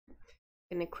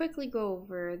I'm going to quickly go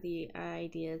over the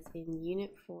ideas in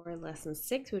Unit 4, Lesson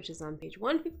 6, which is on page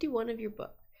 151 of your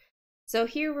book. So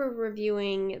here we're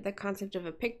reviewing the concept of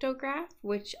a pictograph,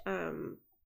 which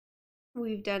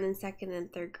we've done in 2nd and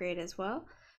 3rd grade as well.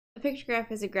 A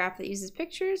pictograph is a graph that uses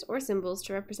pictures or symbols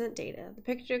to represent data. The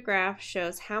pictograph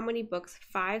shows how many books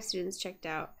 5 students checked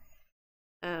out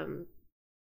of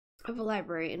a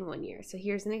library in 1 year. So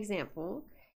here's an example.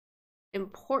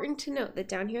 Important to note that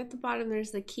down here at the bottom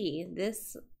there's the key.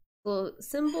 This little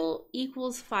symbol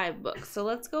equals 5 books. So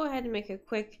let's go ahead and make a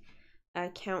quick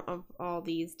count of all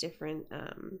these different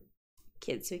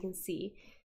kids so we can see.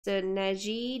 So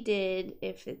Naji did,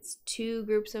 if it's 2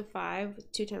 groups of 5,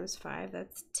 2 times 5,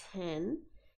 that's 10.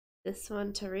 This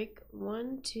one, Tariq,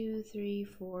 1, 2, 3,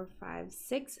 4, 5,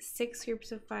 6. 6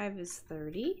 groups of 5 is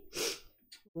 30.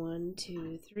 1,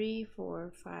 2, 3,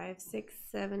 4, 5, 6,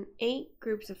 7, 8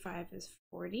 groups of 5 is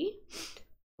 40.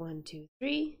 1, 2,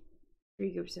 3.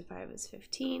 3 groups of 5 is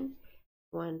 15.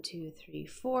 1, 2, 3,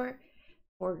 4.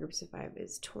 4 groups of 5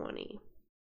 is 20.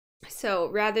 So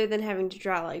rather than having to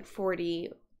draw like 40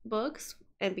 books,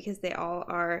 and because they all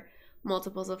are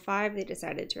multiples of 5, they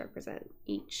decided to represent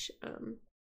each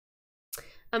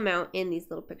amount in these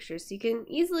little pictures. So you can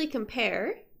easily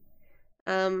compare,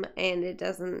 and it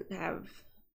doesn't have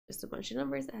just a bunch of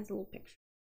numbers, it has a little picture.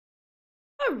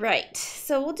 All right,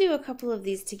 so we'll do a couple of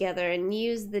these together and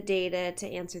use the data to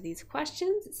answer these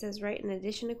questions. It says write an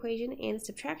addition equation and a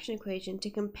subtraction equation to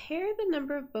compare the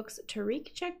number of books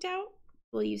Tariq checked out.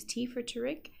 We'll use T for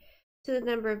Tariq, to the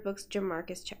number of books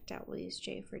Jamarcus checked out. We'll use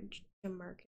J for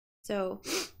Jamarcus. So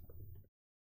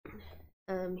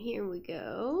here we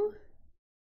go.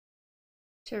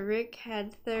 Tariq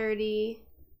had 30.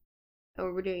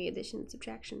 Oh, we're doing addition and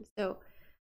subtraction. So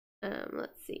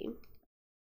let's see.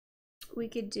 We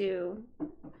could do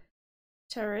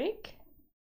Tariq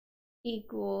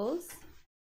equals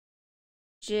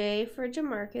J for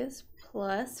Jamarcus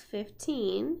plus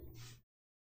 15,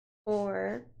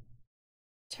 or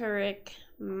Tariq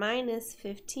minus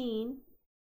 15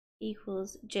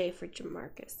 equals J for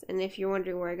Jamarcus. And if you're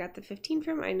wondering where I got the 15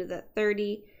 from, I know that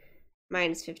 30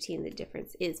 minus 15, the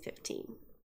difference is 15.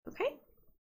 Okay?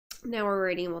 Now we're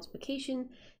writing a multiplication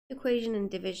equation and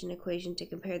division equation to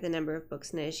compare the number of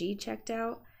books Naji checked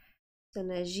out. So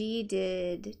Naji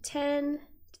did 10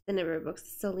 to the number of books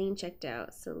Celine checked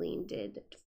out. Celine did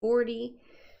 40.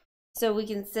 So we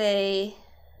can say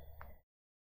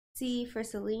C for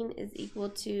Celine is equal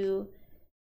to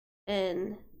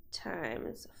N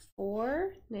times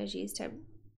 4. Naji's time,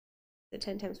 the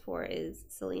 10 times 4 is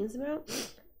Celine's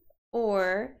amount.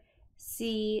 Or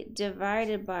C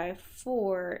divided by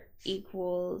 4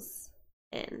 equals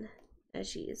N,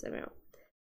 Naji's amount.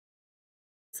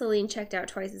 Celine checked out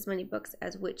twice as many books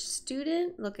as which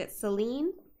student? Look at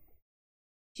Celine.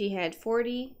 She had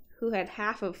 40. Who had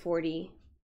half of 40?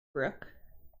 Brooke.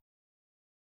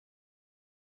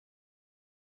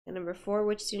 And number 4,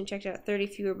 which student checked out 30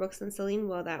 fewer books than Celine?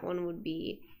 Well, that one would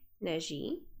be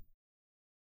Naji.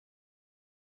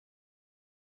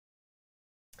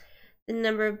 The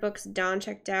number of books Dawn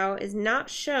checked out is not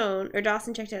shown, or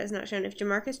Dawson checked out is not shown if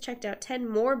Jamarcus checked out 10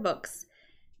 more books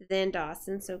than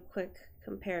Dawson. So quick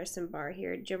comparison bar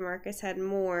here. Jamarcus had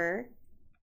more.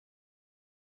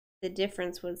 The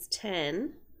difference was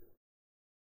 10.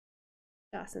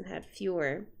 Dawson had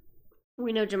fewer.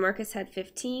 We know Jamarcus had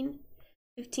 15.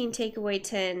 15 take away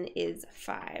 10 is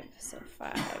 5. So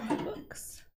 5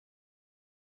 books.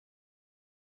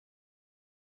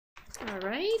 All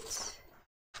right.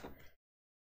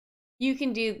 You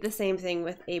can do the same thing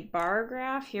with a bar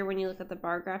graph. Here, when you look at the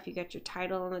bar graph, you got your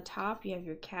title on the top. You have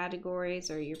your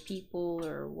categories or your people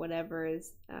or whatever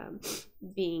is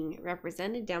being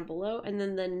represented down below. And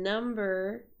then the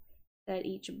number that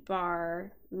each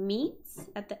bar meets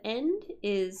at the end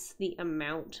is the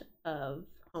amount of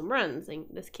home runs, in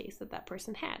this case, that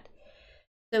person had.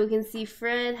 So we can see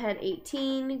Fred had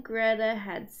 18, Greta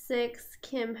had 6,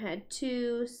 Kim had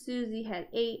 2, Susie had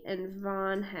 8, and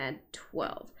Vaughn had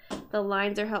 12. The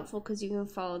lines are helpful because you can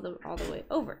follow them all the way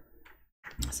over.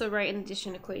 So write an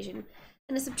addition equation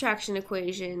and a subtraction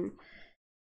equation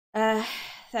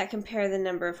that compare the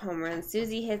number of home runs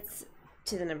Susie hits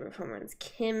to the number of home runs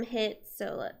Kim hits.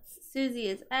 So Susie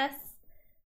is S.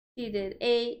 She did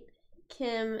 8.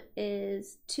 Kim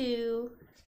is 2.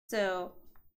 So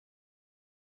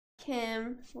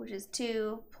Kim, which is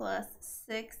 2 plus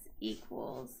 6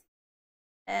 equals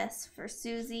S for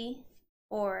Susie,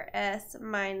 or S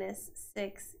minus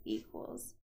 6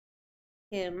 equals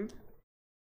Kim.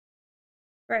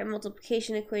 Write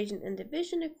multiplication equation and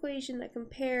division equation that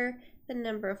compare the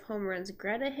number of home runs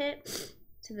Greta hit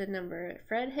to the number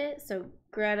Fred hit. So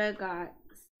Greta got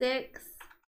 6.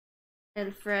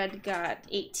 And Fred got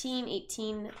 18.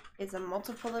 18 is a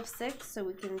multiple of 6, so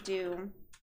we can do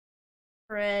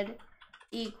Fred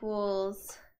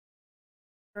equals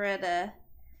Greta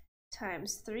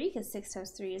times 3, because 6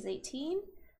 times 3 is 18.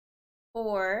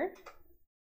 Or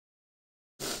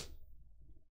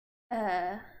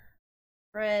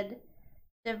Fred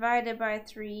divided by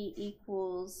 3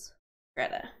 equals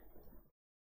Greta.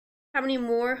 How many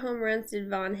more home runs did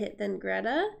Vaughn hit than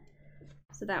Greta?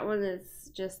 So that one is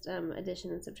just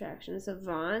addition and subtraction. So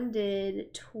Vaughn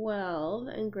did 12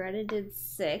 and Greta did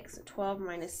 6. 12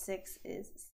 minus 6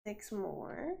 is 6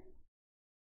 more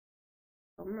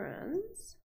home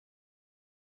runs.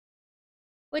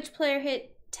 Which player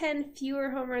hit 10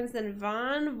 fewer home runs than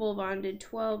Vaughn? Well, Vaughn did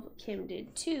 12, Kim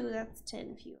did 2. That's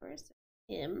 10 fewer. So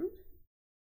Kim.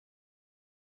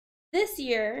 This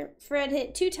year, Fred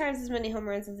hit 2 times as many home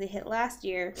runs as he hit last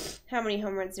year. How many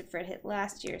home runs did Fred hit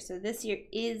last year? So this year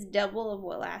is double of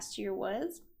what last year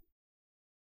was.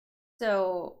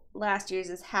 So last year's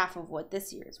is half of what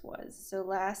this year's was. So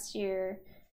last year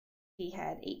he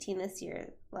had 18. This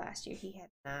year, last year he had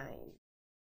 9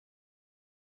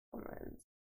 home runs.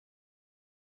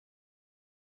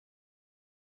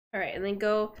 All right, and then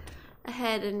go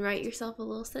ahead and write yourself a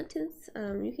little sentence.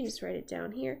 You can just write it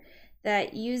down here.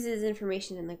 That uses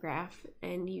information in the graph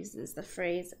and uses the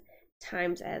phrase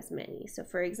times as many. So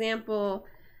for example,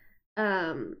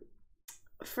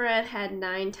 Fred had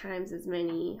 9 times as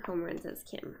many home runs as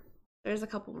Kim. There's a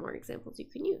couple more examples you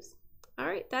can use. All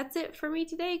right, that's it for me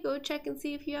today. Go check and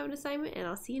see if you have an assignment, and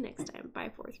I'll see you next time.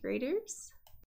 Bye, 4th graders.